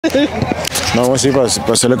No, así para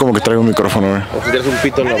hacerle como que traigo un micrófono, güey. O si tienes un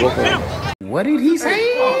pito en la boca, güey. What did he say?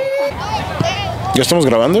 ¿Ya estamos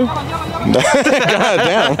grabando? God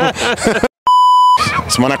damn.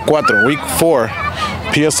 Semana 4, week 4,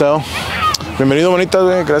 PSL. Bienvenido, bonita,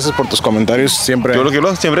 güey. Gracias por tus comentarios. Siempre. Yo lo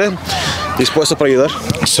que siempre dispuesto para ayudar.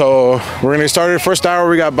 So we're gonna start it. First hour,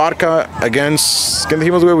 we got Barca against. ¿Quién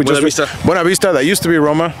dijimos, güey? Buena Vista. That used to be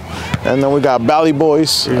Roma. And then we got Valley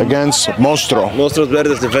Boys against Monstruo. Monstruos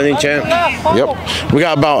Verdes, defending champ. Yep. We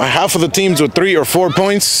got about half of the teams with 3 or 4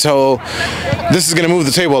 points. So this is gonna move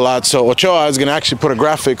the table a lot. So Ochoa is gonna actually put a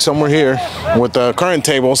graphic somewhere here with the current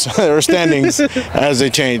tables or standings as they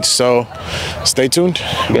change. So stay tuned.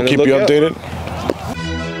 We'll keep you updated.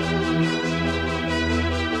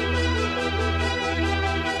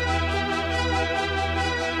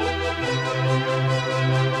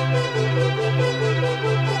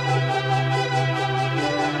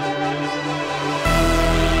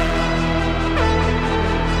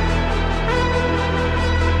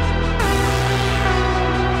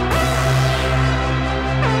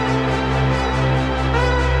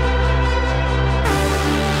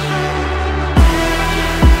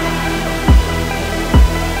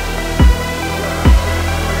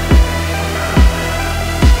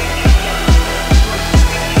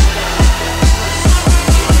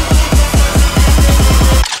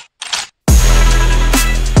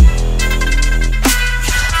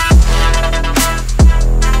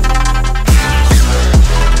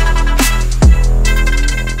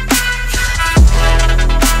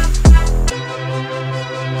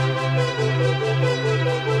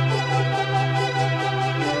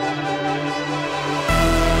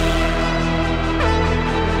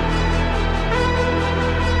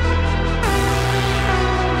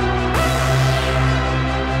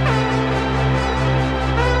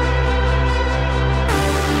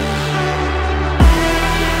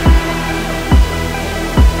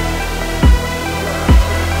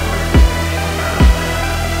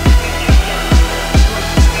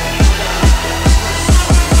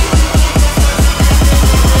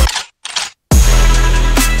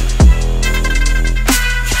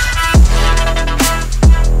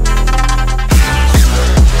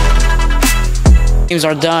 Games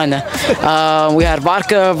are done. We had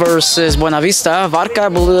Barca versus Buena Vista. Barca, I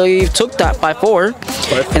believe, took that by 4.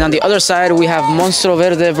 And on the other side, we have Monstruo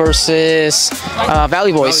Verde versus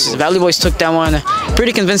Valley Boys. Valley Boys took that one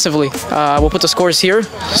pretty convincingly. We'll put the scores here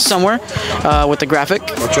somewhere with the graphic.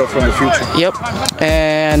 Watch out from the future. Yep.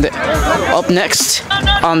 And up next,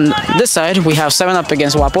 on this side, we have 7-Up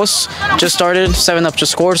against Guapos. Just started, 7-Up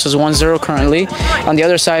just scored, so it's 1-0 currently. On the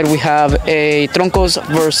other side, we have a Troncos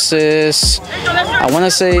versus, I want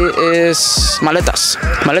to say is Maletas.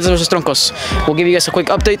 Maletas versus Troncos. We'll give you guys a quick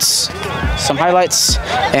updates, some highlights,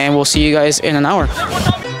 and we'll see you guys in an hour.